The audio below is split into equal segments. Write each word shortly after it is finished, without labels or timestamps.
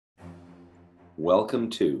Welcome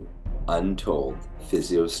to Untold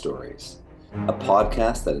Physio Stories, a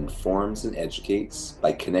podcast that informs and educates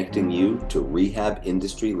by connecting you to rehab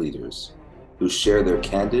industry leaders who share their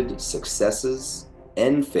candid successes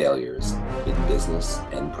and failures in business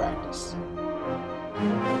and practice.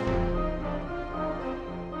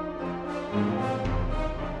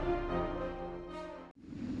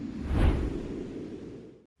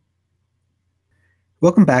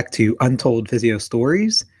 Welcome back to Untold Physio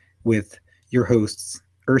Stories with your hosts,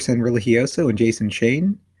 Urson Religioso and Jason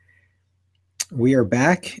Shane. We are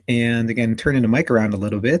back and again, turning the mic around a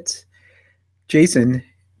little bit. Jason,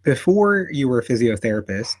 before you were a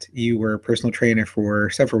physiotherapist, you were a personal trainer for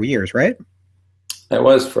several years, right? I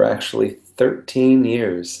was for actually 13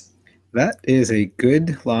 years. That is a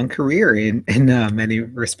good long career in many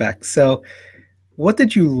respects. So what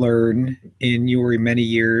did you learn in your many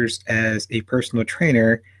years as a personal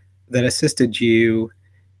trainer that assisted you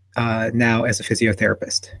now as a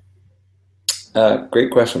physiotherapist?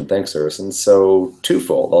 Great question. Thanks, Urson. So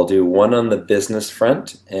twofold. I'll do one on the business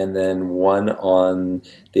front and then one on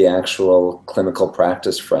the actual clinical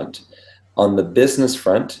practice front. On the business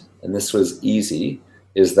front, and this was easy,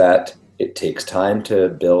 is that it takes time to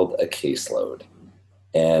build a caseload.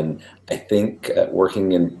 And I think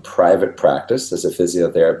working in private practice as a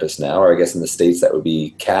physiotherapist now, or I guess in the States that would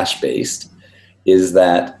be cash-based, is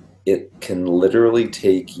that it can literally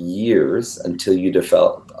take years until you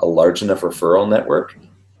develop a large enough referral network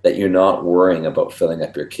that you're not worrying about filling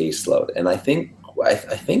up your caseload. And I think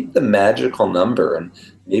the magical number, and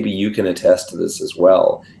maybe you can attest to this as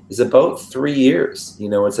well, is about 3 years. You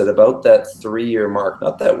know, it's at about that 3-year mark.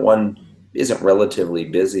 Not that one isn't relatively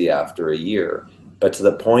busy after a year, but to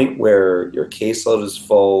the point where your caseload is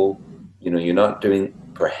full, you know, you're not doing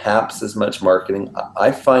perhaps as much marketing.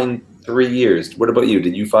 I find 3 years. What about you?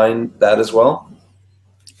 Did you find that as well?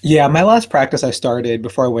 Yeah, my last practice I started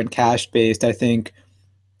before I went cash-based, I think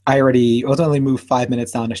I was only moved 5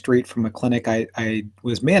 minutes down the street from a clinic I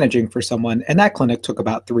was managing for someone, and that clinic took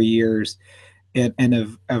about 3 years and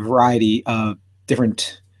a variety of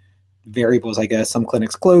different variables, I guess. Some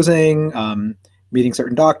clinics closing, meeting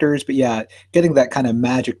certain doctors, but yeah, getting that kind of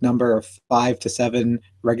magic number of 5 to 7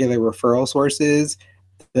 regular referral sources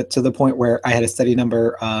to the point where I had a steady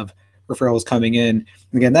number of referrals coming in.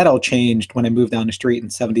 Again, that all changed when I moved down the street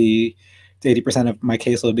and 70 to 80% of my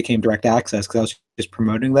caseload became direct access because I was just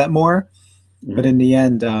promoting that more. Mm-hmm. But in the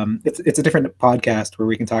end, it's a different podcast where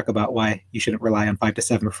we can talk about why you shouldn't rely on 5 to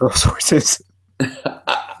 7 referral sources.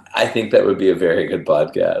 I think that would be a very good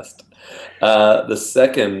podcast. The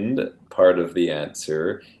second part of the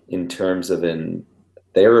answer in terms of in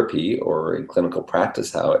therapy or in clinical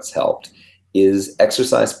practice, how it's helped, is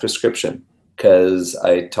exercise prescription. Because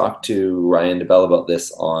I talked to Ryan DeBell about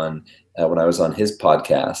this on when I was on his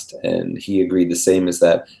podcast, and he agreed the same, is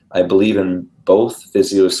that I believe in both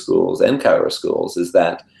physio schools and chiro schools is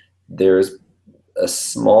that there's a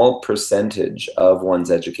small percentage of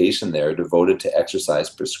one's education there devoted to exercise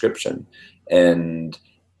prescription, and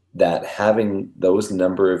that having those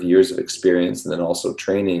number of years of experience and then also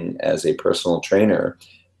training as a personal trainer,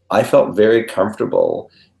 I felt very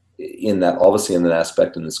comfortable in that, obviously in that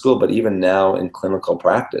aspect in the school, but even now in clinical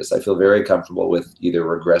practice, I feel very comfortable with either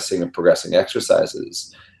regressing or progressing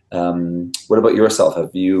exercises. What about yourself? I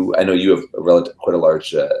know you have quite a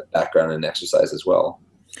large background in exercise as well.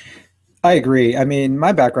 I agree. I mean,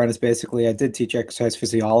 my background is basically, I did teach exercise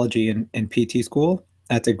physiology in PT school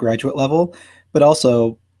at the graduate level, but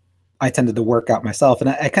also I tended to work out myself.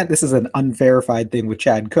 And this is an unverified thing with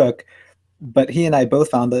Chad Cook, but he and I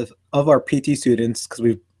both found that of our PT students,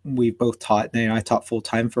 because we both taught, I taught full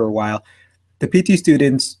time for a while, the PT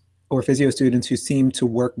students or physio students who seem to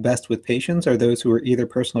work best with patients are those who are either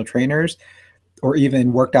personal trainers or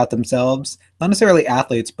even worked out themselves, not necessarily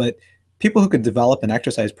athletes, but people who could develop an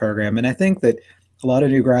exercise program. And I think that a lot of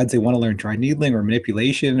new grads, they want to learn dry needling or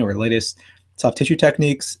manipulation or latest soft tissue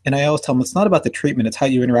techniques. And I always tell them it's not about the treatment, it's how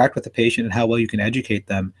you interact with the patient and how well you can educate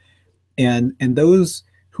them. And those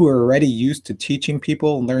who are already used to teaching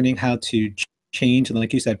people and learning how to change and,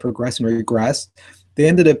 like you said, progress and regress, they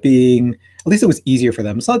ended up being, at least it was easier for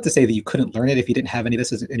them. It's not to say that you couldn't learn it if you didn't have any of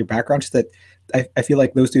this in your background, just that I feel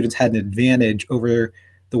like those students had an advantage over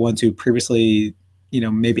the ones who previously,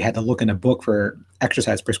 maybe had to look in a book for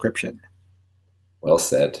exercise prescription. Well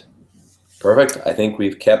said. Perfect. I think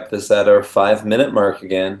we've kept this at our 5-minute mark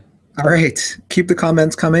again. All right. Keep the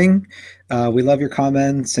comments coming. We love your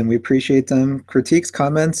comments and we appreciate them. Critiques,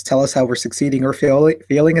 comments, tell us how we're succeeding or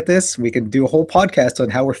failing at this. We can do a whole podcast on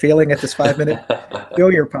how we're failing at this 5-minute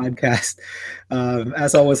failure podcast.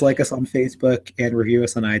 As always, like us on Facebook and review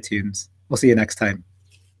us on iTunes. We'll see you next time.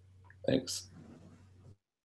 Thanks.